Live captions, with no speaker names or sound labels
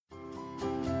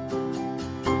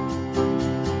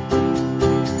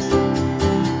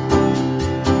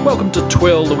Welcome to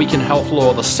Twill, the Week in Health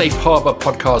Law, the safe harbor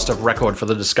podcast of record for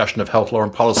the discussion of health law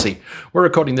and policy. We're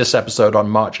recording this episode on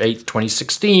March 8th,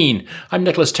 2016. I'm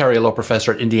Nicholas Terry, a law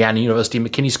professor at Indiana University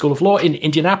McKinney School of Law in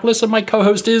Indianapolis, and my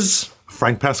co-host is...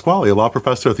 Frank Pasquale, a law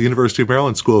professor at the University of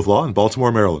Maryland School of Law in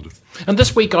Baltimore, Maryland. And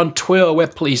this week on Twill, we're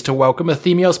pleased to welcome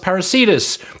Efthimios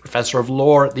Parasidis, professor of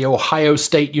law at The Ohio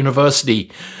State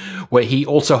University, where he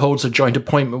also holds a joint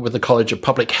appointment with the College of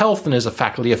Public Health and is a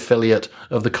faculty affiliate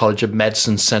of the College of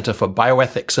Medicine Center for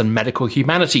Bioethics and Medical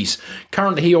Humanities.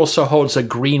 Currently, he also holds a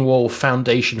Greenwald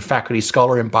Foundation Faculty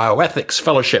Scholar in Bioethics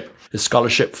Fellowship. His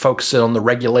scholarship focuses on the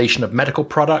regulation of medical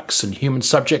products and human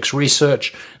subjects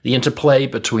research, the interplay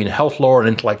between health law and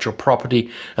intellectual property,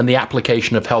 and the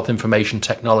application of health information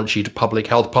technology to public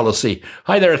health policy.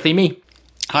 Hi there, Efthimi.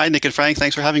 Hi, Nick and Frank.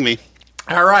 Thanks for having me.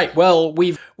 All right. Well,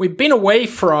 we've been away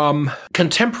from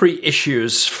contemporary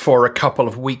issues for a couple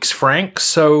of weeks, Frank.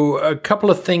 So a couple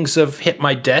of things have hit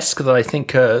my desk that I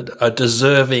think are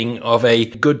deserving of a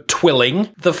good twilling.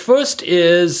 The first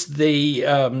is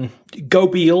the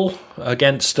Gobeille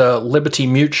against Liberty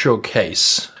Mutual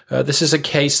case. This is a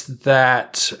case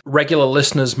that regular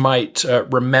listeners might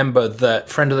remember that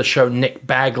friend of the show, Nick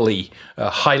Bagley,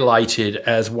 highlighted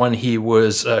as one he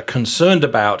was concerned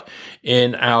about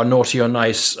in our Naughty or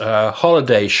Nice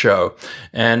holiday show.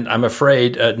 And I'm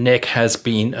afraid Nick has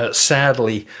been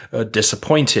sadly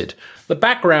disappointed. The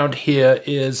background here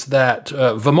is that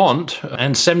Vermont,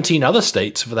 and 17 other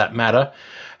states for that matter,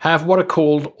 have what are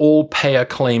called all-payer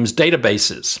claims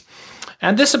databases.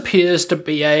 And this appears to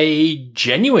be a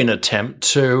genuine attempt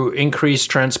to increase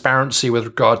transparency with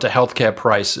regard to healthcare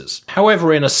prices.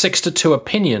 However, in a 6-2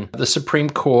 opinion, the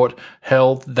Supreme Court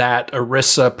held that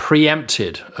ERISA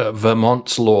preempted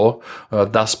Vermont's law,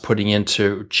 thus putting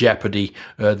into jeopardy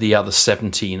the other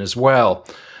 17 as well.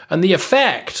 And the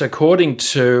effect, according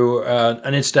to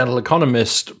an Incidental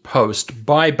Economist post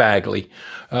by Bagley,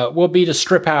 will be to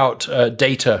strip out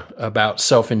data about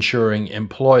self-insuring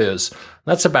employers.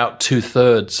 That's about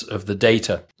 2/3 of the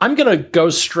data. I'm going to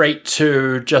go straight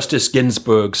to Justice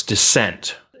Ginsburg's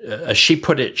dissent. As she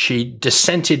put it, she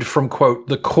dissented from, quote,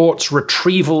 the court's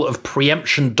retrieval of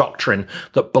preemption doctrine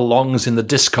that belongs in the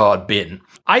discard bin.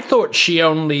 I thought she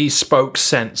only spoke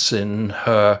sense in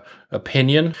her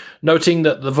opinion, noting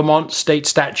that the Vermont state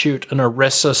statute and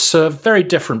ERISA serve very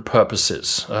different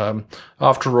purposes.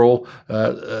 After all,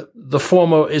 the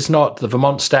former is not, the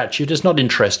Vermont statute is not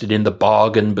interested in the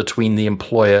bargain between the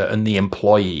employer and the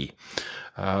employee.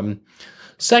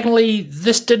 Secondly,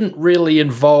 this didn't really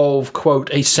involve, quote,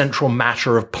 a central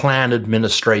matter of plan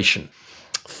administration.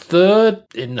 Third,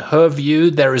 in her view,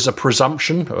 there is a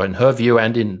presumption, or in her view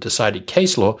and in decided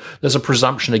case law, there's a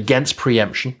presumption against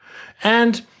preemption,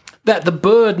 and that the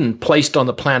burden placed on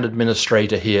the plan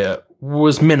administrator here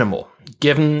was minimal,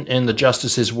 given, in the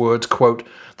justice's words, quote,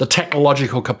 the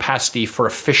technological capacity for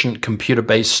efficient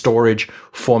computer-based storage,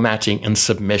 formatting, and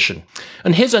submission.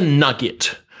 And here's a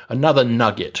nugget, another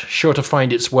nugget, sure to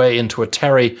find its way into a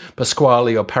Terry,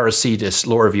 Pasquale, or Parasidis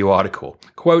law review article.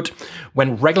 Quote,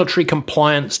 when regulatory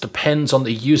compliance depends on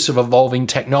the use of evolving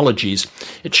technologies,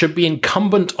 it should be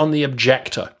incumbent on the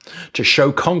objector to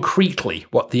show concretely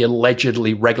what the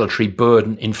allegedly regulatory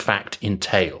burden in fact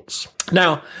entails.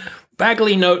 Now,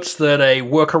 Bagley notes that a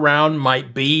workaround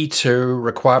might be to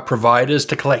require providers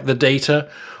to collect the data,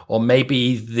 or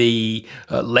maybe the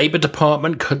Labor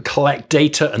Department could collect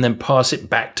data and then pass it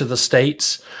back to the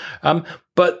states.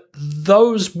 But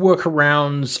those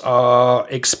workarounds are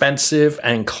expensive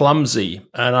and clumsy.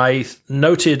 And I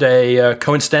noted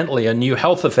coincidentally, a New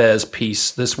Health Affairs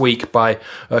piece this week by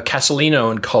Casalino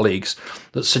and colleagues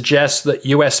that suggests that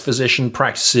U.S. physician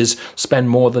practices spend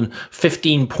more than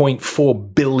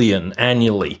 $15.4 billion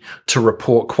annually to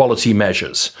report quality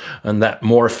measures, and that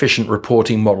more efficient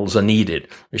reporting models are needed,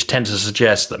 which tends to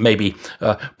suggest that maybe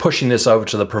pushing this over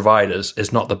to the providers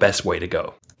is not the best way to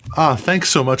go. Thanks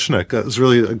so much, Nick. That was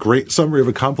really a great summary of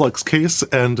a complex case.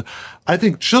 And I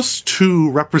think just to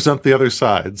represent the other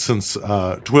side, since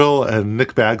Twill and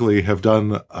Nick Bagley have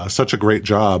done such a great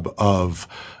job of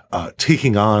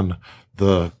taking on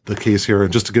the case here,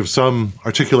 and just to give some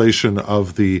articulation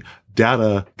of the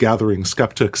data gathering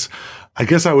skeptics, I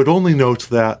guess I would only note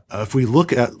that if we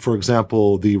look at, for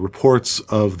example, the reports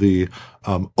of the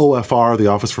OFR, the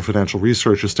Office for Financial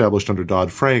Research, established under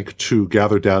Dodd-Frank to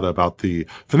gather data about the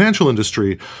financial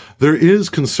industry, there is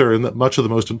concern that much of the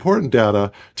most important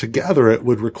data, to gather it,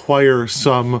 would require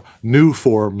some new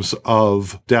forms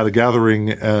of data gathering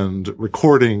and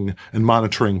recording and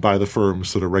monitoring by the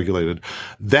firms that are regulated.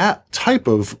 That type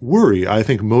of worry, I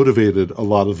think, motivated a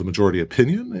lot of the majority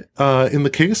opinion in the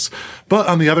case. But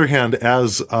on the other hand,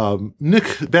 as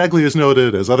Nick Bagley has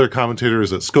noted, as other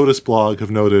commentators at SCOTUS blog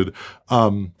have noted,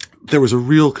 there was a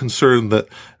real concern that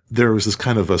there was this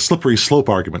kind of a slippery slope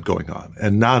argument going on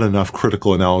and not enough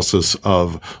critical analysis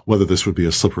of whether this would be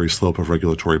a slippery slope of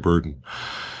regulatory burden.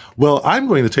 Well, I'm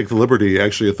going to take the liberty,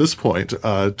 actually, at this point,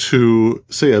 to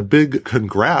say a big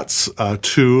congrats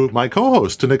to my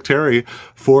co-host, to Nick Terry,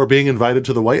 for being invited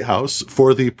to the White House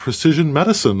for the precision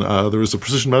medicine. There was a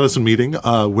precision medicine meeting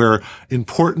where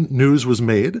important news was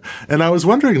made. And I was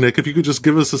wondering, Nick, if you could just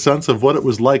give us a sense of what it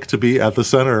was like to be at the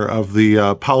center of the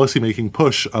policymaking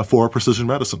push for precision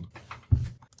medicine.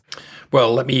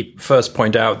 Well, let me first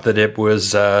point out that it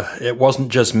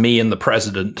wasn't just me and the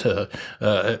president.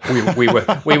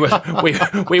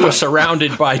 We were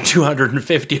surrounded by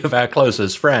 250 of our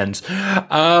closest friends.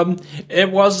 It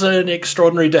was an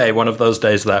extraordinary day. One of those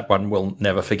days that one will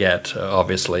never forget,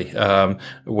 obviously.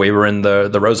 We were in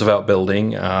the Roosevelt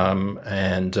building,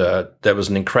 and there was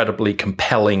an incredibly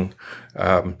compelling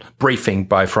briefing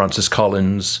by Francis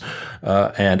Collins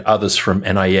and others from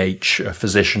NIH,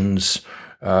 physicians,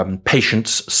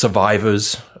 patients,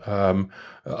 survivors,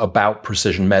 about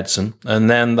precision medicine. And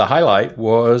then the highlight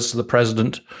was the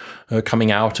president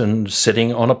coming out and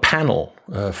sitting on a panel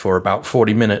for about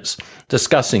 40 minutes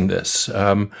discussing this.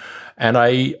 And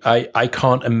I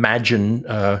can't imagine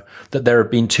that there have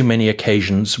been too many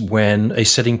occasions when a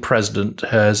sitting president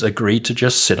has agreed to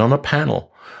just sit on a panel.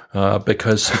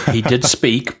 Because he did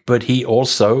speak, but he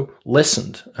also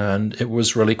listened, and it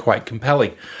was really quite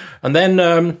compelling. And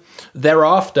then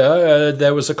thereafter,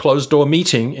 there was a closed-door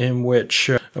meeting in which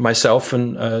myself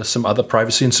and some other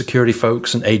privacy and security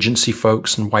folks and agency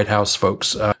folks and White House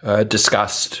folks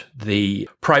discussed the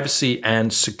privacy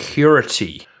and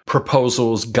security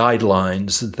proposals,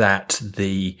 guidelines that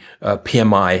the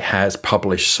PMI has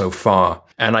published so far.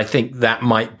 And I think that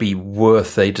might be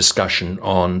worth a discussion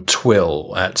on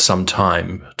TWIL at some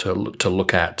time to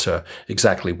look at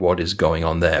exactly what is going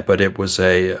on there. But it was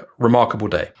a remarkable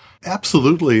day.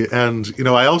 Absolutely. And,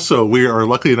 we are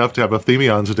lucky enough to have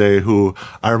Efthimios today, who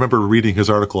I remember reading his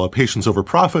article on Patients Over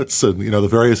Profits and, the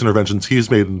various interventions he's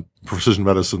made in precision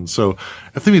medicine. So,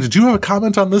 Efthimios, did you have a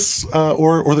comment on this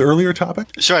or the earlier topic?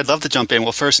 Sure, I'd love to jump in.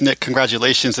 Well, first, Nick,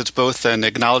 congratulations. It's both an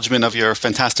acknowledgement of your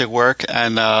fantastic work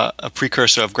and a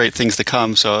precursor of great things to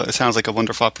come. So it sounds like a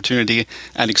wonderful opportunity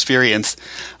and experience.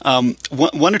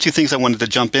 One or two things I wanted to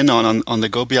jump in on the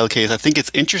Gobeille case. I think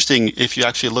it's interesting if you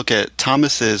actually look at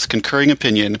Thomas's concurring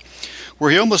opinion,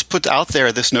 where he almost puts out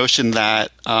there this notion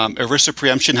that ERISA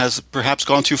preemption has perhaps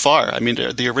gone too far. I mean,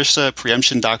 the ERISA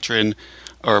preemption doctrine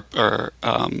or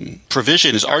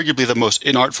provision is arguably the most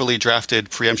inartfully drafted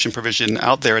preemption provision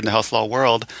out there in the health law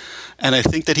world. And I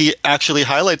think that he actually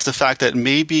highlights the fact that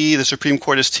maybe the Supreme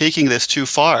Court is taking this too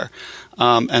far,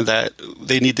 and that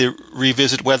they need to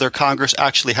revisit whether Congress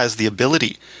actually has the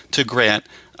ability to grant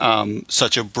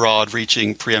such a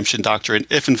broad-reaching preemption doctrine,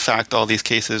 if in fact all these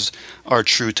cases are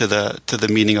true to the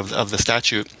meaning of the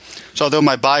statute. So, although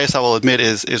my bias, I will admit,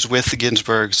 is with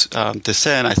Ginsburg's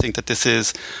dissent, I think that this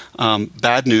is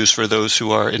bad news for those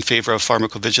who are in favor of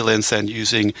pharmacovigilance and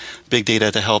using big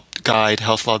data to help guide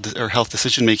health law or health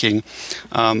decision making.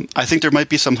 I think there might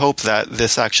be some hope that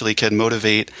this actually can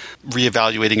motivate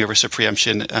reevaluating ERISA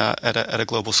preemption at a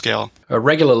global scale.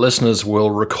 Regular listeners will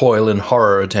recoil in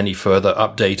horror at any further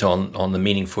update on the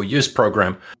Meaningful Use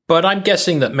program. But I'm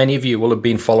guessing that many of you will have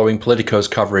been following Politico's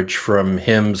coverage from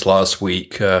HIMSS last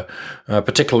week,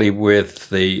 particularly with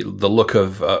the look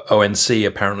of ONC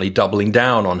apparently doubling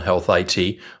down on health IT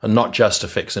and not just to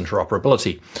fix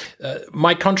interoperability.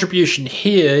 My contribution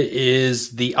here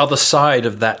is the other side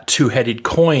of that two-headed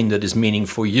coin that is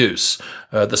meaningful use,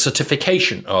 the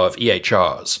certification of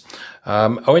EHRs.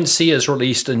 ONC has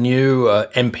released a new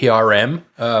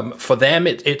NPRM. For them,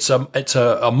 it's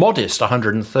a modest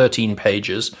 113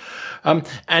 pages,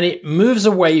 and it moves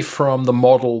away from the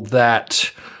model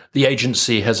that the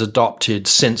agency has adopted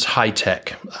since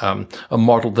high-tech, a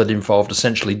model that involved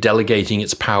essentially delegating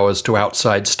its powers to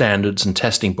outside standards and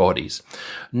testing bodies.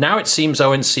 Now it seems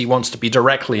ONC wants to be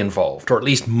directly involved, or at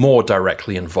least more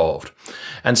directly involved,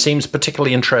 and seems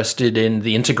particularly interested in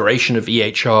the integration of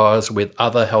EHRs with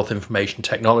other health information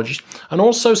technologies and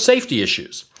also safety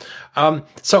issues.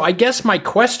 So I guess my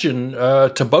question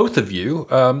to both of you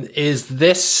is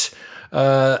this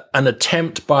an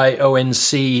attempt by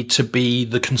ONC to be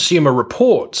the Consumer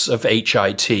Reports of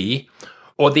HIT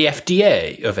or the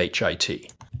FDA of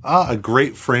HIT? A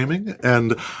great framing.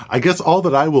 And I guess all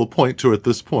that I will point to at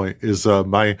this point is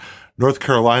my North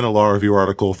Carolina Law Review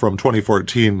article from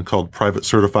 2014 called Private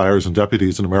Certifiers and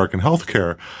Deputies in American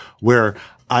Healthcare, where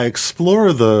I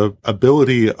explore the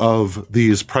ability of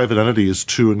these private entities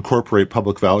to incorporate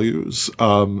public values,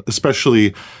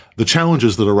 especially the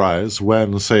challenges that arise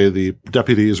when, say, the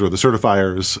deputies or the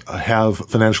certifiers have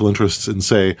financial interests in,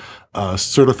 say,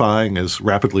 certifying as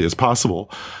rapidly as possible,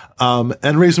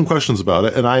 and raise some questions about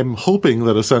it. And I'm hoping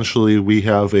that essentially we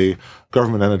have a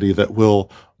government entity that will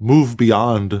move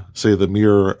beyond, say, the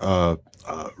mere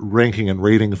ranking and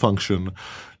rating function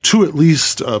to at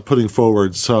least putting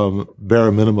forward some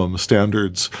bare minimum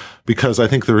standards, because I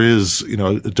think there is,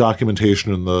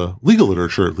 documentation in the legal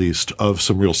literature, at least, of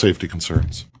some real safety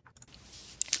concerns.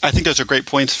 I think those are great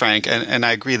points, Frank, and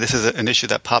I agree this is an issue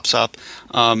that pops up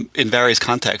in various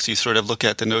contexts. You sort of look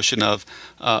at the notion of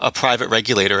a private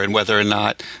regulator and whether or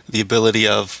not the ability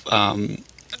of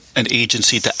an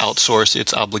agency to outsource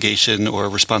its obligation or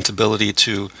responsibility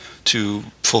to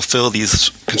fulfill these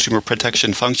consumer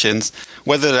protection functions,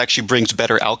 whether it actually brings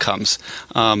better outcomes.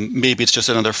 Maybe it's just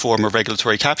another form of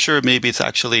regulatory capture. Maybe it's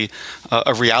actually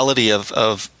a reality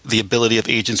of the ability of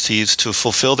agencies to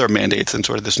fulfill their mandates, and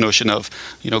sort of this notion of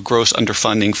gross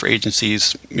underfunding for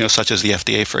agencies, such as the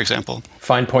FDA, for example.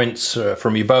 Fine points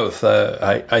from you both.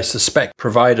 I suspect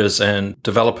providers and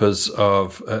developers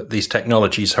of these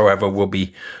technologies, however, will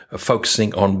be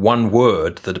focusing on one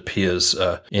word that appears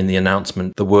in the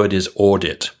announcement. The word is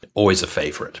audit. Always a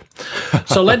favorite.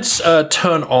 So let's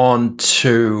turn on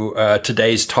to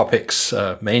today's topics,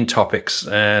 main topics,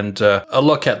 and a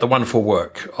look at the wonderful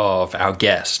work of our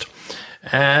guest.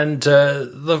 And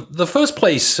the first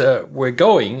place we're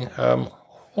going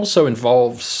also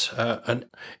involves an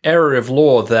area of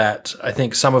law that I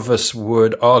think some of us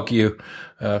would argue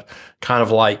kind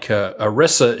of like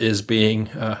ERISA is being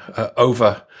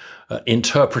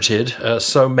interpreted,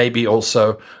 so maybe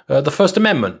also the First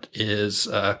Amendment is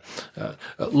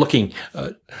looking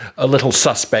a little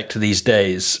suspect these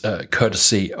days,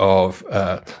 courtesy of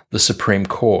the Supreme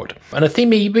Court. And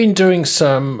Efthimios, you've been doing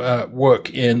some work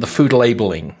in the food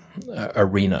labeling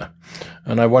arena.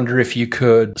 And I wonder if you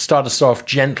could start us off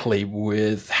gently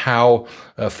with how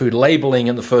food labeling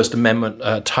and the First Amendment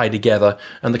tie together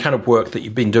and the kind of work that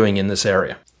you've been doing in this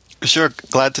area. Sure.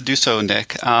 Glad to do so,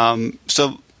 Nick.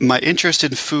 So my interest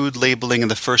in food labeling and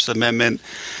the First Amendment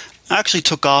actually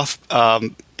took off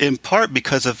in part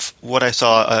because of what I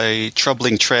saw a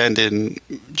troubling trend in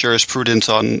jurisprudence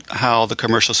on how the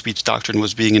commercial speech doctrine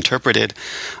was being interpreted,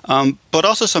 but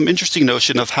also some interesting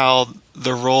notion of how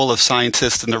the role of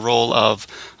scientists and the role of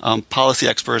policy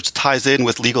experts ties in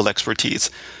with legal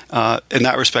expertise. In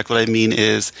that respect, what I mean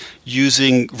is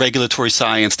using regulatory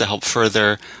science to help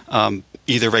further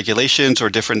either regulations or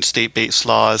different state-based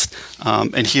laws,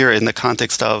 and here in the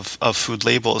context of food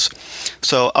labels.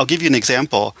 So I'll give you an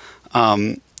example.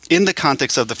 In the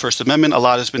context of the First Amendment, a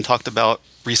lot has been talked about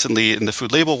recently in the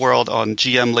food label world on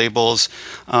GM labels,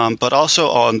 but also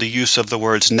on the use of the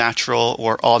words natural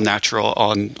or all natural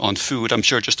on food. I'm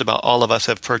sure just about all of us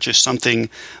have purchased something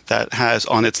that has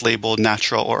on its label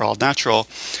natural or all natural.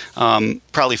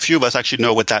 Probably few of us actually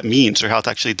know what that means or how it's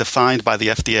actually defined by the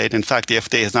FDA. And in fact, the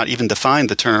FDA has not even defined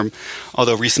the term,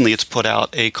 although recently it's put out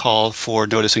a call for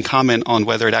notice and comment on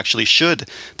whether it actually should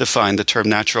define the term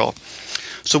natural.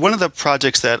 So one of the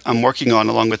projects that I'm working on,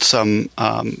 along with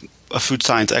a food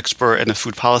science expert and a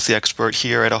food policy expert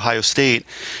here at Ohio State,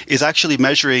 is actually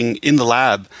measuring in the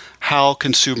lab how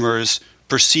consumers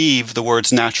perceive the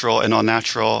words natural and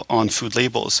all-natural on food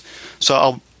labels. So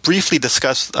I'll briefly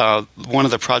discuss one of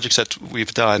the projects that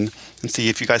we've done and see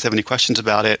if you guys have any questions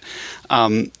about it.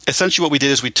 Essentially what we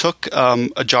did is we took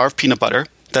a jar of peanut butter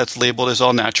that's labeled as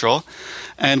all natural,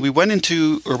 and we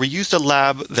used a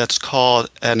lab that's called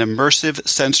an immersive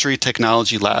sensory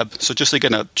technology lab. So just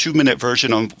again, a 2-minute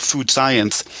version on food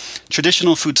science.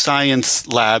 Traditional food science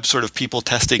labs, sort of people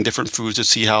testing different foods to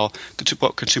see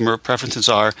what consumer preferences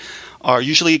are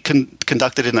usually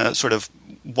conducted in a sort of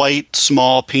white,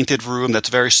 small, painted room that's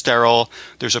very sterile.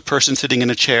 There's a person sitting in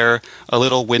a chair, a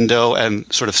little window,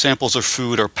 and sort of samples of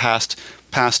food are passed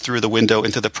through the window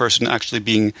into the person actually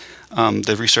being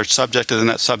the research subject, and then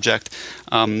that subject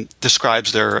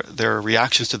describes their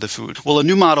reactions to the food. Well, a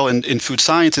new model in food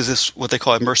science is this what they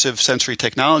call immersive sensory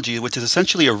technology, which is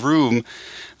essentially a room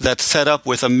that's set up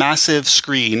with a massive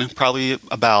screen, probably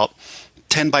about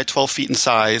 10 by 12 feet in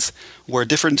size, where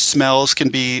different smells can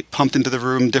be pumped into the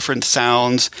room, different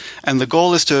sounds. And the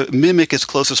goal is to mimic as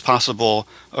close as possible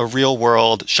a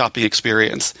real-world shopping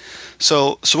experience.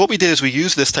 So what we did is we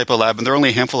used this type of lab, and there are only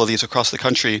a handful of these across the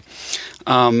country.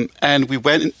 And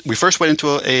we first went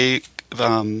into a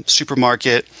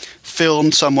supermarket,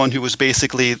 filmed someone who was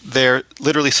basically there,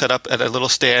 literally set up at a little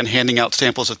stand, handing out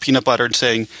samples of peanut butter and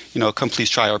saying, come please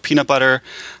try our peanut butter.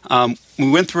 We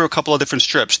went through a couple of different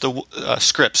scripts.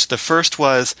 The first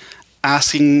was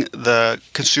asking the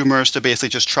consumers to basically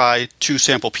just try 2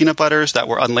 sample peanut butters that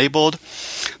were unlabeled.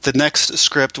 The next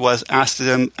script was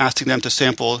asking them to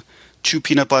sample 2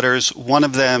 peanut butters. One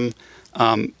of them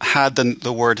had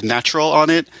the word natural on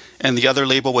it, and the other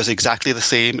label was exactly the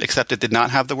same, except it did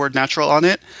not have the word natural on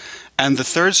it. And the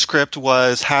third script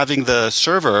was having the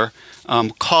server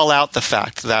call out the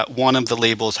fact that one of the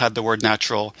labels had the word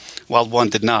natural while one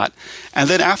did not. And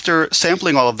then after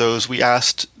sampling all of those, we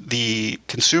asked the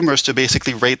consumers to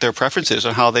basically rate their preferences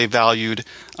on how they valued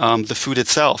the food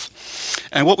itself.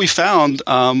 And what we found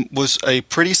was a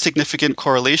pretty significant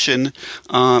correlation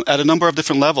at a number of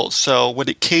different levels. So when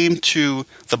it came to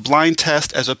the blind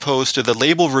test as opposed to the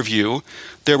label review,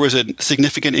 there was a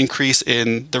significant increase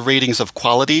in the ratings of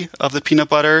quality of the peanut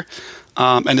butter,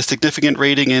 and a significant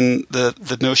rating in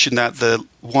the notion that the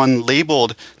one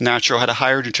labeled natural had a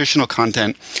higher nutritional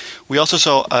content. We also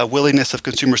saw a willingness of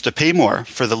consumers to pay more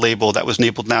for the label that was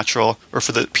labeled natural, or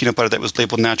for the peanut butter that was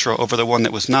labeled natural over the one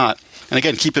that was not. And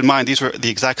again, keep in mind, these were the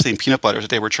exact same peanut butters that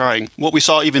they were trying. What we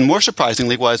saw even more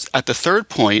surprisingly was at the third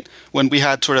point, when we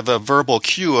had sort of a verbal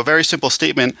cue, a very simple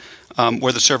statement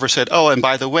where the server said, oh, and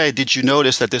by the way, did you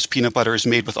notice that this peanut butter is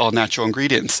made with all natural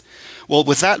ingredients? Well,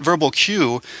 with that verbal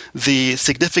cue, the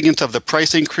significance of the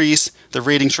price increase, the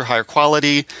ratings for higher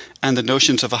quality, and the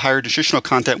notions of a higher nutritional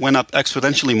content went up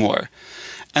exponentially more.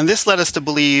 And this led us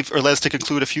to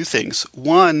conclude a few things.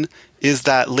 One is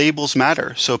that labels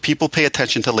matter. So people pay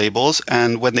attention to labels,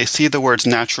 and when they see the words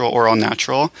natural or all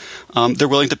natural, they're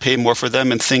willing to pay more for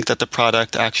them and think that the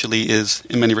product actually is,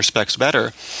 in many respects,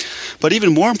 better. But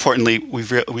even more importantly,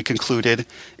 we concluded,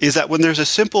 is that when there's a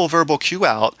simple verbal cue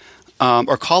out,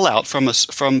 or call out from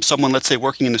someone, let's say,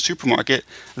 working in the supermarket,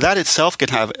 that itself can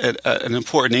have an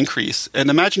important increase. And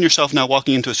imagine yourself now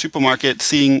walking into a supermarket,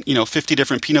 seeing 50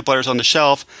 different peanut butters on the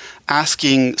shelf,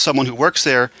 asking someone who works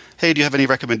there, hey, do you have any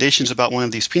recommendations about one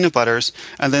of these peanut butters?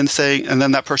 And then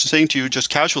that person saying to you just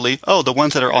casually, oh, the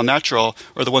ones that are all natural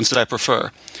are the ones that I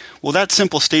prefer. Well, that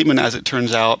simple statement, as it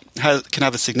turns out, can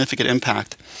have a significant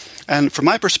impact. And from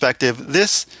my perspective,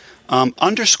 this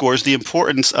underscores the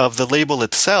importance of the label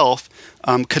itself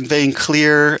conveying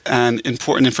clear and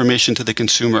important information to the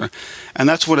consumer. And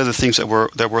that's one of the things that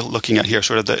we're looking at here,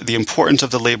 sort of the importance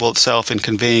of the label itself in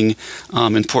conveying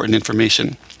important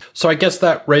information. So I guess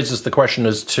that raises the question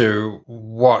as to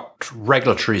what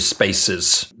regulatory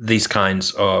spaces these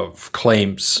kinds of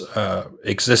claims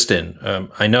exist in.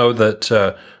 I know that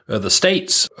the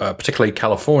states, particularly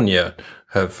California,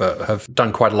 have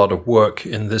done quite a lot of work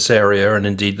in this area, and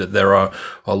indeed that there are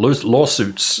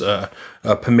lawsuits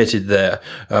permitted there.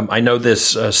 I know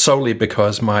this solely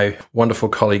because my wonderful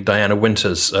colleague Diana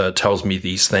Winters tells me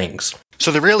these things.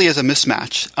 So there really is a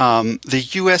mismatch. The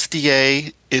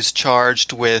USDA is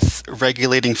charged with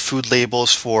regulating food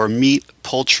labels for meat,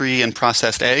 poultry, and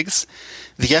processed eggs.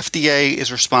 The FDA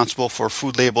is responsible for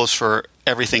food labels for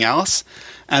everything else.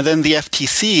 And then the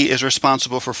FTC is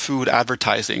responsible for food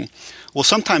advertising. Well,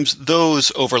 sometimes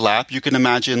those overlap. You can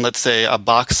imagine, let's say, a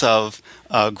box of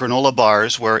granola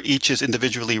bars where each is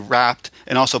individually wrapped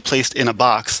and also placed in a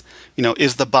box.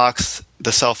 Is the box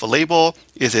itself a label?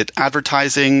 Is it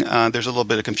advertising? There's a little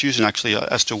bit of confusion, actually,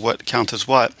 as to what counts as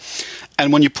what.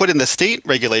 And when you put in the state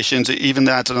regulations, even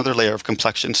that's another layer of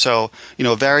complexion. So,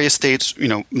 various states,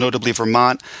 notably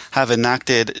Vermont, have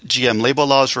enacted GM label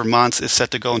laws. Vermont is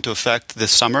set to go into effect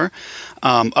this summer.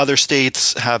 Other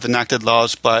states have enacted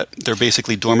laws, but they're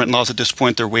basically dormant laws at this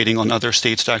point. They're waiting on other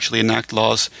states to actually enact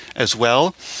laws as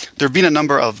well. There have been a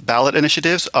number of ballot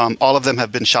initiatives. All of them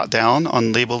have been shot down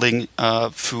on labeling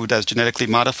food as genetically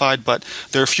modified, but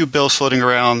there are a few bills floating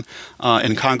around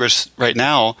in Congress right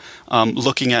now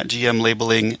looking at GM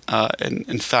labeling and,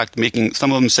 in fact, making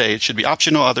some of them say it should be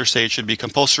optional, others say it should be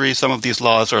compulsory. Some of these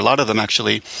laws, or a lot of them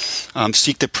actually,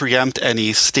 seek to preempt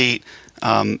any state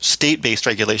state-based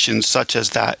regulations such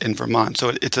as that in Vermont.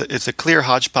 So it's a clear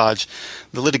hodgepodge.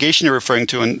 The litigation you're referring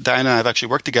to, and Diana and I have actually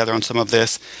worked together on some of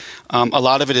this, a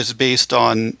lot of it is based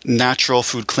on natural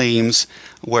food claims,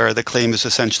 where the claim is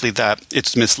essentially that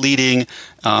it's misleading,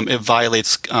 it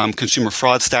violates consumer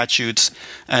fraud statutes,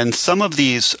 and some of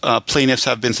these plaintiffs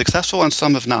have been successful and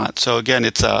some have not. So again,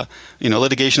 it's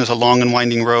litigation is a long and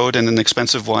winding road and an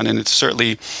expensive one, and it's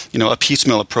certainly a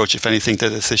piecemeal approach, if anything, to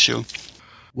this issue.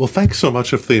 Well, thanks so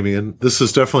much, Efthimios. This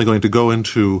is definitely going to go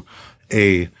into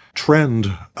a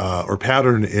trend or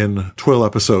pattern in Twill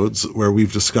episodes where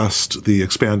we've discussed the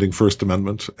expanding First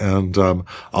Amendment, and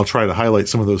I'll try to highlight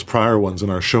some of those prior ones in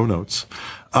our show notes.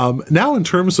 Now, in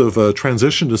terms of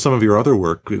transition to some of your other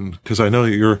work, because I know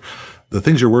the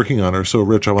things you're working on are so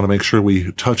rich, I want to make sure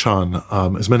we touch on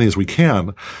as many as we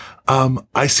can.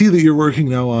 I see that you're working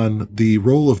now on the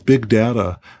role of big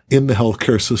data in the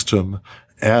healthcare system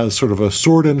as sort of a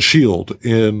sword and shield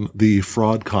in the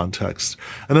fraud context.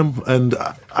 And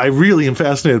I really am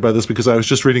fascinated by this because I was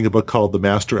just reading a book called The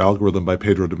Master Algorithm by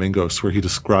Pedro Domingos, where he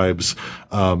describes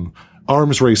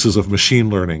arms races of machine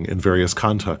learning in various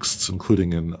contexts,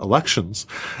 including in elections.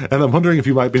 And I'm wondering if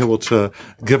you might be able to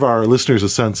give our listeners a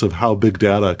sense of how big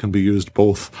data can be used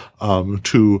both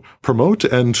to promote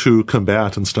and to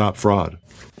combat and stop fraud.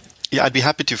 Yeah, I'd be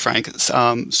happy to, Frank.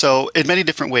 So in many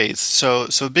different ways. So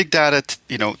big data,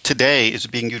 today is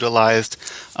being utilized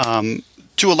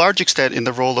to a large extent in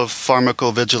the role of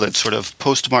pharmacovigilance, sort of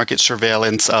post-market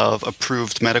surveillance of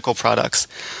approved medical products.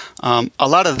 A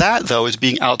lot of that, though, is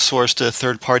being outsourced to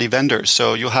third-party vendors.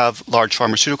 So you'll have large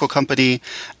pharmaceutical company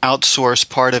outsource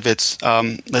part of its,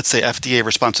 let's say, FDA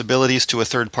responsibilities to a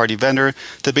third-party vendor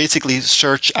to basically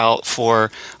search out for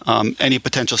any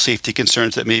potential safety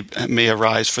concerns that may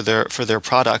arise for their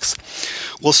products.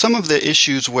 Well, some of the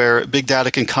issues where big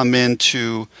data can come in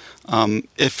to,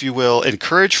 if you will,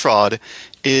 encourage fraud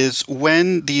is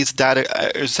when these data,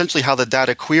 essentially how the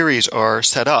data queries are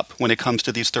set up when it comes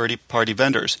to these third-party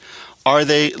vendors. Are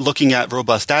they looking at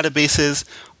robust databases?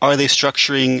 Are they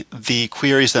structuring the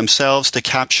queries themselves to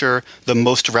capture the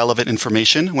most relevant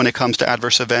information when it comes to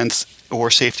adverse events or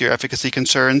safety or efficacy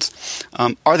concerns?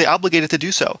 Are they obligated to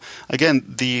do so? Again,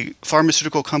 the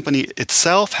pharmaceutical company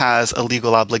itself has a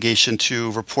legal obligation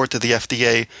to report to the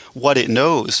FDA what it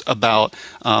knows about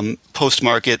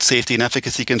post-market safety and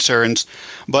efficacy concerns,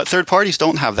 but third parties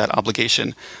don't have that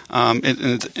obligation. And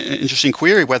it's an interesting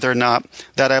query whether or not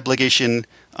that obligation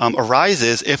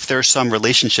arises if there's some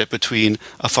relationship between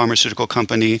a pharmaceutical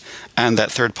company and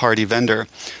that third-party vendor.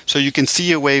 So you can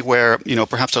see a way where,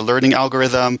 perhaps a learning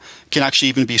algorithm can actually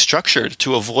even be structured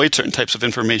to avoid certain types of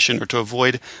information or to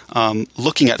avoid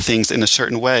looking at things in a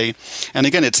certain way. And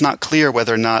again, it's not clear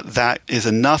whether or not that is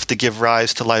enough to give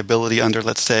rise to liability under,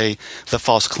 let's say, the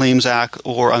False Claims Act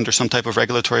or under some type of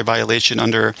regulatory violation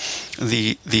under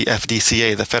the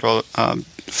FDCA, the Federal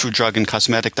Food, Drug, and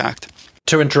Cosmetic Act.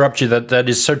 To interrupt you, that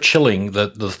is so chilling,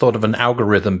 that the thought of an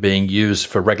algorithm being used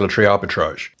for regulatory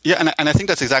arbitrage. Yeah, and I think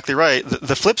that's exactly right.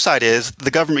 The flip side is the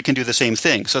government can do the same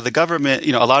thing. So the government,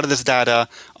 a lot of this data,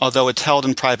 although it's held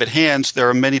in private hands, there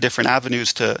are many different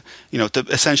avenues to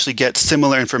essentially get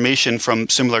similar information from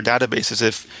similar databases.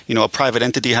 If, a private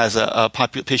entity has a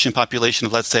patient population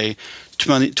of, let's say,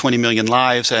 20 million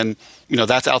lives, and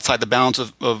that's outside the bounds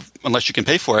of unless you can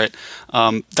pay for it.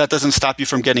 That doesn't stop you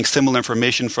from getting similar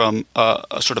information from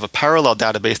a sort of a parallel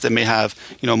database that may have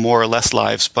more or less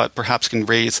lives, but perhaps can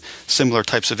raise similar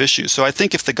types of issues. So I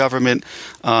think if the government,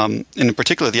 and in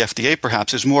particular the FDA,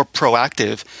 perhaps is more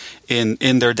proactive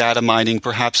in their data mining,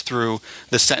 perhaps through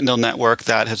the Sentinel network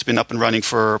that has been up and running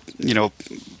for a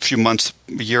few months,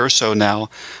 a year or so now.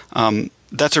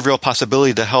 That's a real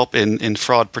possibility to help in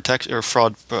fraud protection or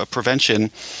fraud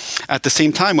prevention. At the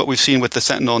same time, what we've seen with the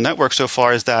Sentinel network so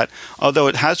far is that although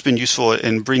it has been useful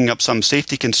in bringing up some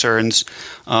safety concerns,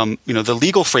 the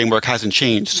legal framework hasn't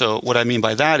changed. So what I mean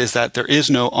by that is that there is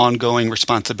no ongoing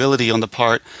responsibility on the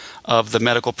part of the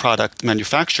medical product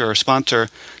manufacturer or sponsor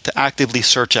to actively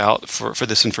search out for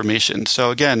this information.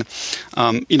 So again,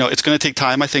 it's going to take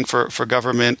time, I think, for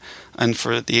government and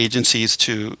for the agencies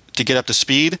to get up to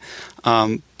speed.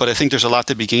 But I think there's a lot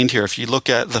to be gained here. If you look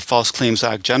at the False Claims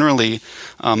Act generally,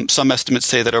 some estimates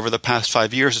say that over the past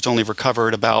 5 years, it's only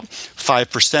recovered about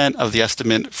 5% of the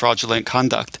estimate fraudulent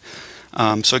conduct.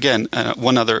 So again,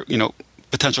 one other,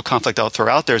 potential conflict I'll throw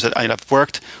out there is that I've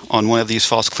worked on one of these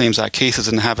False Claims Act cases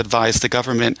and have advised the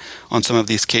government on some of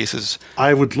these cases.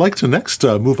 I would like to next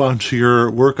move on to your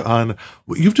work on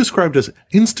what you've described as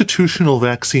institutional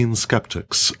vaccine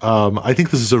skeptics. I think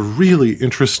this is a really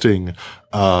interesting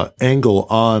angle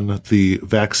on the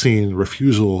vaccine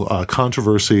refusal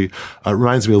controversy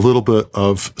reminds me a little bit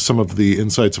of some of the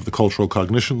insights of the cultural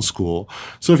cognition school.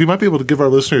 So if you might be able to give our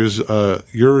listeners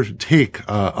your take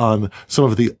on some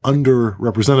of the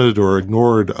underrepresented or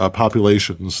ignored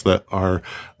populations that are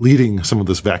leading some of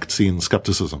this vaccine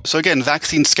skepticism. So again,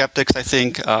 vaccine skeptics, I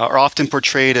think, are often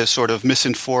portrayed as sort of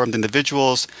misinformed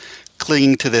individuals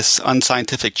clinging to this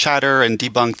unscientific chatter and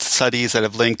debunked studies that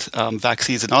have linked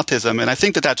vaccines and autism. And I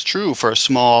think that that's true for a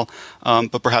small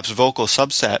but perhaps vocal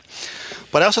subset.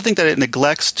 But I also think that it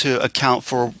neglects to account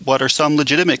for what are some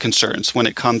legitimate concerns when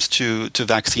it comes to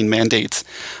vaccine mandates.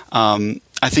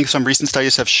 I think some recent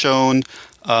studies have shown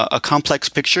a complex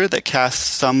picture that casts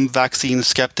some vaccine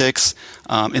skeptics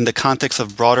in the context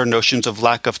of broader notions of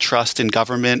lack of trust in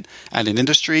government and in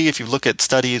industry. If you look at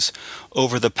studies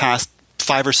over the past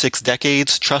 5 or 6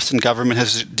 decades, trust in government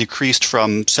has decreased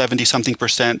from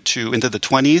 70-something% to into the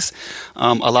 20s.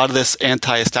 A lot of this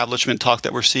anti-establishment talk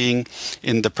that we're seeing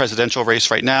in the presidential race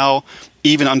right now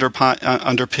even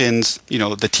underpins,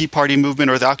 the Tea Party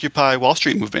movement or the Occupy Wall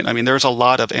Street movement. I mean, there's a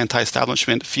lot of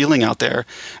anti-establishment feeling out there,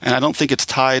 and I don't think it's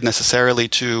tied necessarily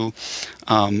to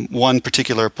one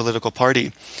particular political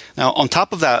party. Now, on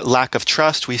top of that lack of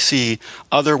trust, we see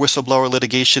other whistleblower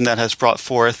litigation that has brought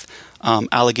forth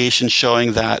allegations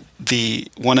showing that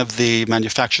one of the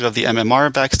manufacturers of the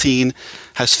MMR vaccine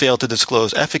has failed to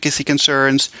disclose efficacy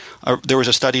concerns. There was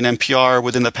a study in NPR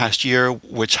within the past year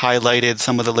which highlighted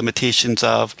some of the limitations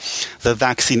of the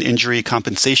Vaccine Injury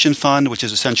Compensation Fund, which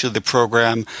is essentially the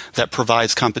program that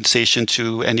provides compensation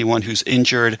to anyone who's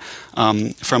injured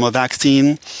from a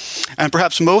vaccine. And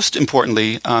perhaps most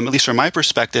importantly, at least from my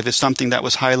perspective, is something that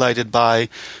was highlighted by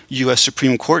U.S.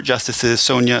 Supreme Court Justices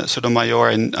Sonia Sotomayor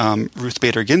and Ruth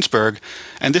Bader Ginsburg.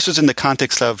 And this was in the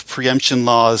context of preemption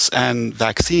laws and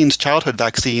vaccines, childhood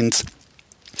vaccines,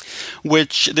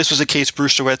 which this was a case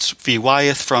Brusterowitz v.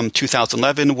 Wyeth from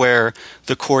 2011, where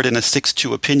the court in a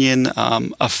 6-2 opinion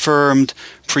affirmed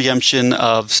preemption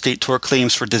of state tort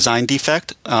claims for design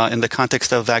defect in the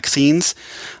context of vaccines.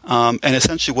 And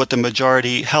essentially what the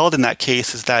majority held in that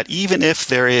case is that even if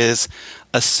there is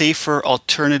a safer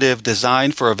alternative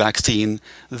design for a vaccine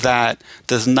that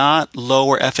does not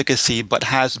lower efficacy but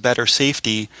has better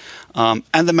safety,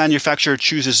 and the manufacturer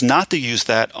chooses not to use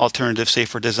that alternative,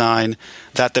 safer design,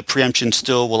 that the preemption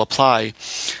still will apply.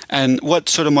 And what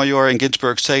Sotomayor and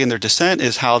Ginsburg say in their dissent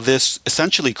is how this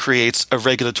essentially creates a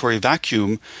regulatory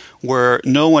vacuum where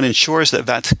no one ensures that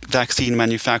vaccine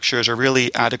manufacturers are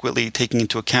really adequately taking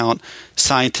into account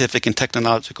scientific and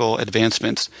technological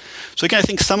advancements. So again, I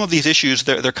think some of these issues,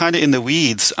 they're kind of in the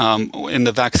weeds in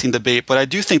the vaccine debate, but I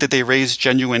do think that they raise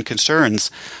genuine concerns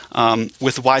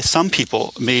with why some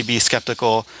people may be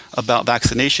skeptical about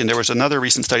vaccination. There was another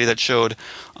recent study that showed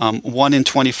 1 in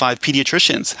 25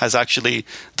 pediatricians has actually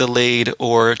delayed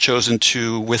or chosen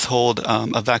to withhold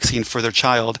a vaccine for their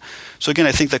child. So again,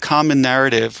 I think the common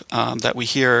narrative that we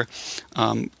hear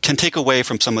can take away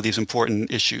from some of these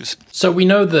important issues. So we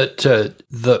know that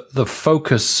the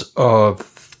focus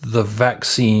of the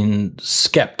vaccine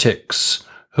skeptics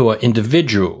who are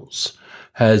individuals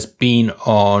has been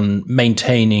on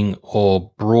maintaining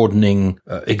or broadening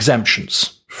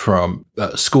exemptions from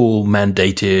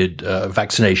school-mandated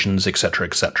vaccinations, et cetera,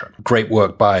 et cetera. Great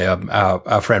work by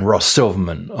our friend Ross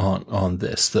Silverman on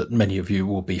this that many of you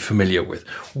will be familiar with.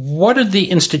 What are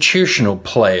the institutional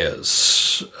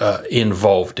players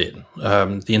involved in,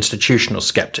 the institutional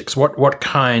skeptics? What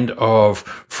kind of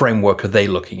framework are they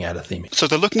looking at, Efthimios? So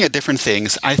they're looking at different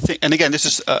things. I think, and again, this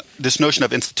is this notion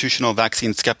of institutional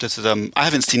vaccine skepticism. I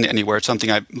haven't seen it anywhere. It's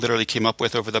something I literally came up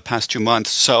with over the past 2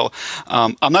 months. So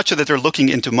I'm not sure that they're looking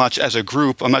into much as a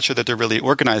group. I'm not sure that they're really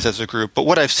organized as a group. But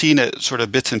what I've seen at sort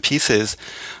of bits and pieces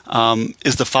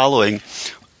is the following.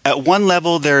 At one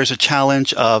level, there is a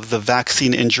challenge of the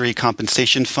Vaccine Injury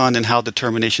Compensation Fund and how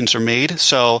determinations are made.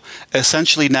 So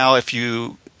essentially now, if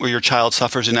you or your child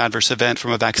suffers an adverse event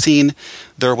from a vaccine,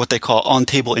 they're what they call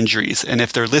on-table injuries. And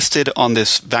if they're listed on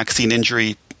this vaccine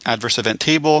injury adverse event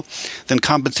table, then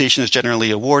compensation is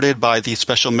generally awarded by the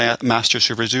special masters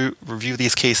who review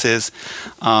these cases,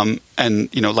 and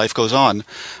life goes on.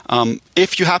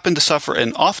 If you happen to suffer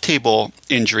an off-table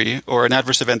injury or an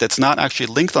adverse event that's not actually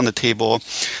linked on the table,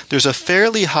 there's a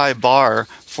fairly high bar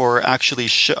for actually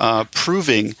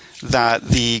proving that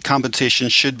the compensation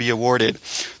should be awarded.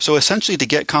 So essentially, to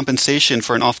get compensation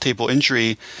for an off-table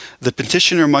injury, the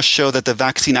petitioner must show that the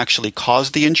vaccine actually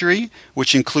caused the injury,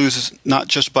 which includes not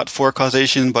just but-for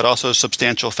causation, but also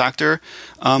substantial factor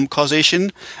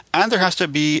causation. And there has to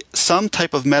be some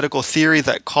type of medical theory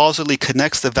that causally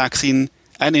connects the vaccine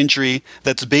and injury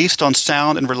that's based on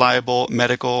sound and reliable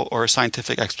medical or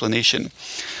scientific explanation.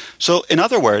 So, in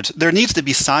other words, there needs to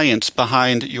be science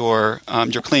behind your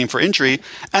claim for injury,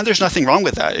 and there's nothing wrong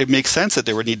with that. It makes sense that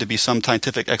there would need to be some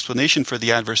scientific explanation for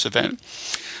the adverse event.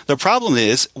 The problem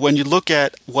is when you look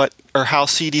at what or how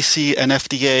CDC and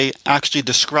FDA actually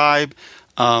describe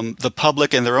the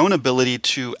public and their own ability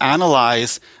to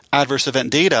analyze adverse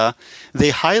event data, they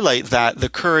highlight that the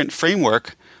current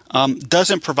framework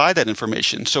doesn't provide that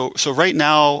information. So right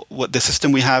now, what the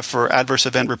system we have for adverse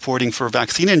event reporting for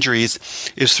vaccine injuries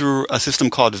is through a system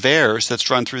called VAERS that's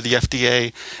run through the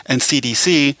FDA and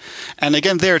CDC. And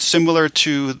again, there it's similar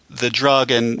to the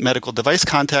drug and medical device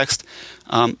context.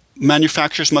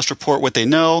 Manufacturers must report what they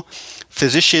know.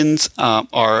 Physicians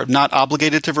are not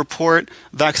obligated to report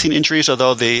vaccine injuries,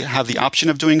 although they have the option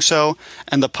of doing so,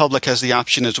 and the public has the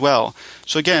option as well.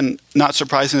 So again, not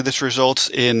surprising that this results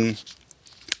in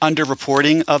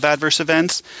underreporting of adverse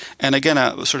events. And again,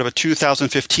 a sort of a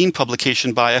 2015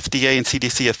 publication by FDA and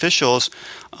CDC officials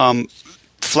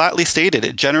flatly stated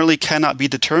it generally cannot be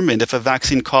determined if a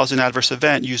vaccine caused an adverse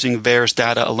event using VAERS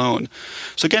data alone.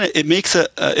 So again, it makes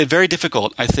it very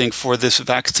difficult, I think, for this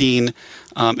vaccine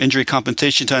injury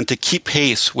compensation fund to keep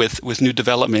pace with new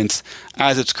developments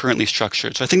as it's currently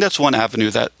structured. So I think that's one avenue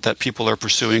that people are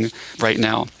pursuing right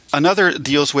now. Another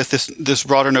deals with this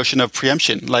broader notion of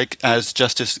preemption, like as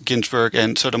Justice Ginsburg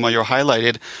and Sotomayor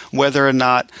highlighted, whether or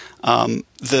not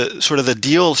the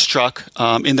deal struck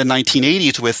in the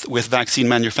 1980s with vaccine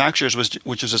manufacturers,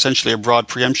 which was essentially a broad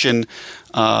preemption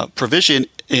provision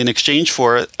in exchange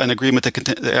for an agreement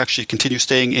that actually continue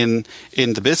staying in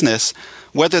the business,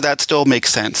 whether that still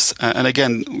makes sense. And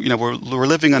again, we're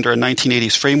living under a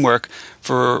 1980s framework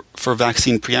for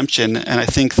vaccine preemption, and I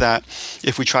think that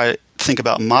if we try to think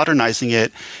about modernizing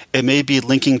it, it may be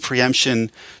linking preemption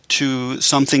to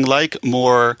something like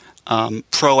more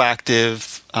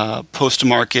proactive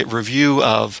post-market review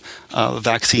of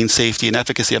vaccine safety and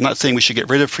efficacy. I'm not saying we should get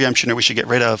rid of preemption or we should get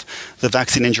rid of the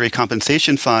Vaccine Injury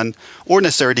Compensation Fund or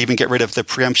necessarily to even get rid of the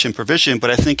preemption provision, but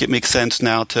I think it makes sense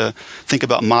now to think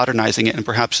about modernizing it and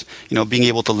perhaps being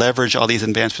able to leverage all these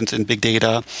advancements in big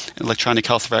data and electronic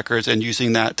health records and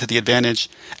using that to the advantage.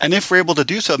 And if we're able to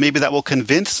do so, maybe that will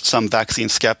convince some vaccine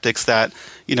skeptics that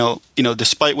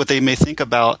despite what they may think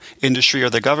about industry or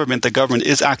the government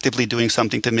is actively doing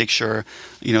something to make sure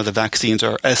the vaccines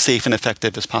are as safe and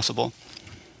effective as possible.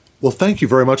 Well, thank you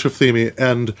very much, Efthimios.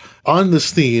 And on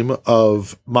this theme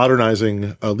of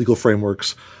modernizing legal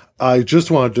frameworks, I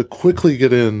just wanted to quickly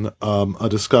get in a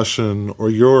discussion or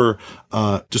your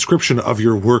description of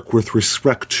your work with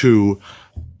respect to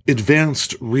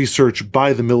advanced research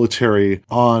by the military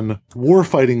on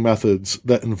warfighting methods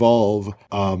that involve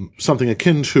something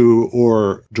akin to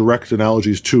or direct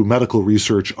analogies to medical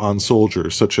research on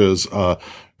soldiers, such as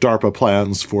DARPA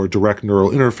plans for direct neural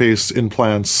interface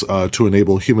implants to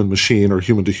enable human-machine or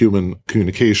human-to-human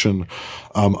communication,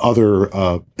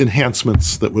 other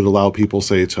enhancements that would allow people,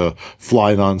 say, to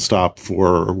fly nonstop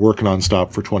or work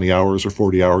nonstop for 20 hours or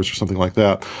 40 hours or something like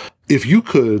that. If you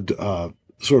could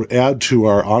sort of add to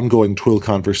our ongoing TWIL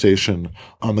conversation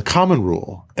on the common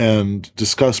rule and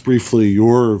discuss briefly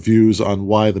your views on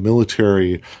why the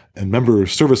military and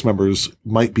service members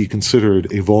might be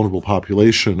considered a vulnerable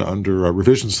population under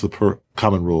revisions to the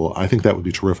common rule, I think that would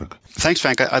be terrific. Thanks,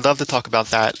 Frank. I'd love to talk about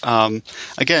that.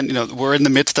 Again, we're in the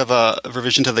midst of a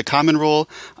revision to the common rule.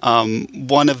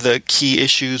 One of the key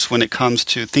issues when it comes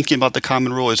to thinking about the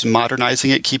common rule is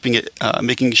modernizing it, keeping it,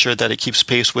 making sure that it keeps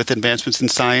pace with advancements in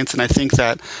science. And I think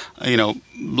that,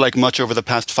 like much over the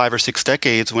past 5 or 6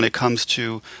 decades, when it comes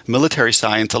to military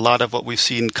science, a lot of what we've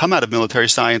seen come out of military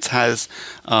science has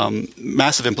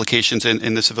massive implications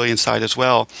in the civilian side as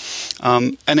well.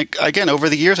 Again, over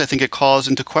the years, I think it calls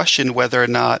into question whether or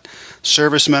not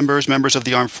service members of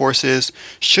the armed forces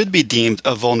should be deemed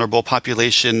a vulnerable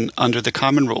population under the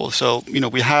common rule. So,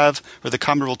 the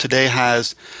common rule today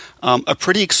has a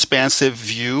pretty expansive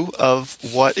view of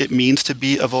what it means to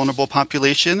be a vulnerable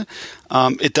population.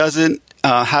 It doesn't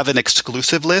have an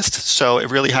exclusive list, so it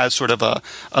really has sort of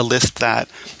a list that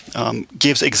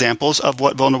gives examples of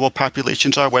what vulnerable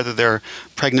populations are, whether they're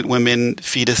pregnant women,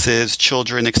 fetuses,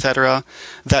 children, etc.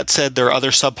 That said, there are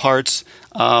other subparts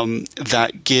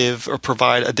that give or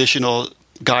provide additional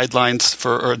guidelines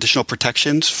or additional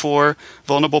protections for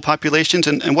vulnerable populations.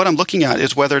 And what I'm looking at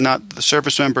is whether or not the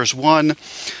service members, one,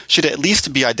 should at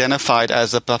least be identified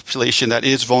as a population that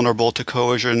is vulnerable to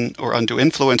coercion or undue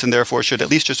influence, and therefore should at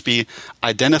least just be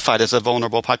identified as a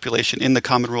vulnerable population in the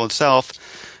common rule itself.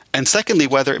 And secondly,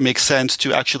 whether it makes sense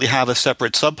to actually have a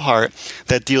separate subpart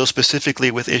that deals specifically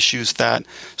with issues that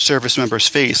service members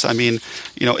face. I mean,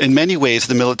 in many ways,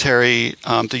 the military,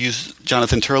 to use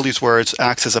Jonathan Turley's words,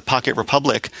 acts as a pocket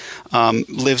republic,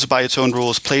 lives by its own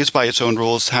rules, plays by its own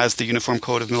rules, has the Uniform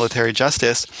Code of Military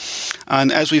Justice.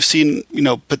 And as we've seen,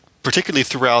 particularly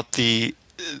throughout the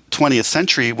 20th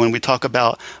century, when we talk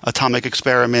about atomic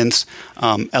experiments,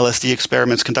 LSD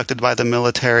experiments conducted by the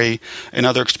military, and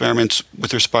other experiments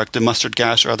with respect to mustard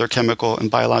gas or other chemical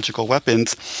and biological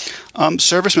weapons,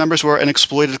 service members were an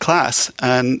exploited class.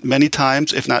 And many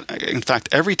times, if not, in fact,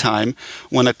 every time,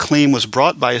 when a claim was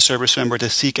brought by a service member to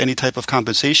seek any type of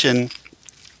compensation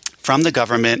from the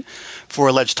government for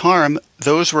alleged harm,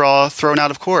 those were all thrown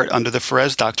out of court under the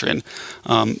Ferez Doctrine.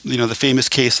 The famous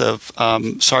case of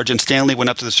Sergeant Stanley went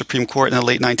up to the Supreme Court in the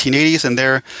late 1980s, and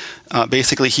there,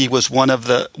 basically, he was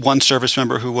one service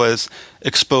member who was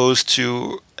exposed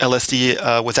to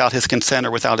LSD without his consent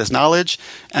or without his knowledge,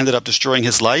 ended up destroying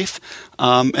his life.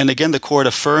 And again, the court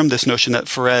affirmed this notion that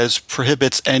Ferez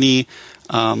prohibits any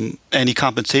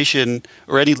compensation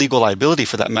or any legal liability,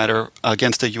 for that matter,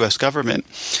 against the U.S. government.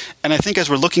 And I think as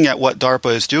we're looking at what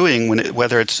DARPA is doing,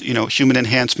 whether it's human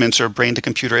enhancements or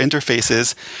brain-to-computer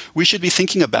interfaces, we should be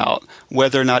thinking about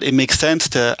whether or not it makes sense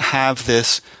to have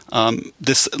this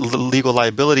legal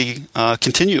liability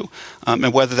continue,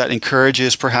 and whether that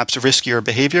encourages perhaps riskier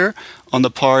behavior on the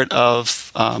part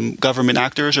of government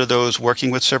actors or those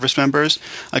working with service members.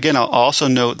 Again, I'll also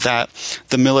note that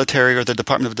the military or the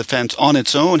Department of Defense on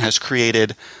its own has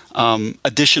created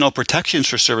additional protections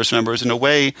for service members, in a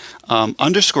way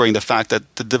underscoring the fact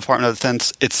that the Department of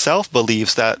Defense itself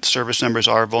believes that service members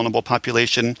are a vulnerable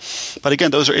population. But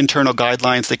again, those are internal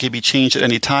guidelines that can be changed at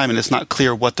any time, and it's not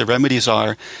clear what the remedies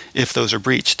are if those are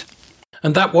breached.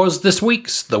 And that was this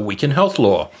week's The Week in Health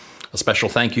Law. A special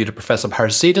thank you to Professor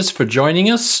Parasidis for joining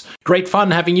us. Great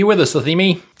fun having you with us,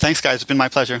 Efthimios. Thanks, guys. It's been my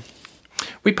pleasure.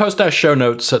 We post our show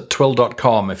notes at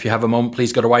twill.com. If you have a moment,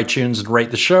 please go to iTunes and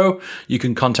rate the show. You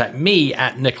can contact me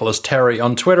at Nicholas Terry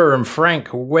on Twitter. And Frank,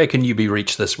 where can you be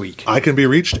reached this week? I can be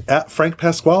reached at Frank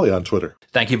Pasquale on Twitter.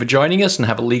 Thank you for joining us, and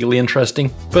have a legally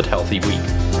interesting but healthy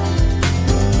week.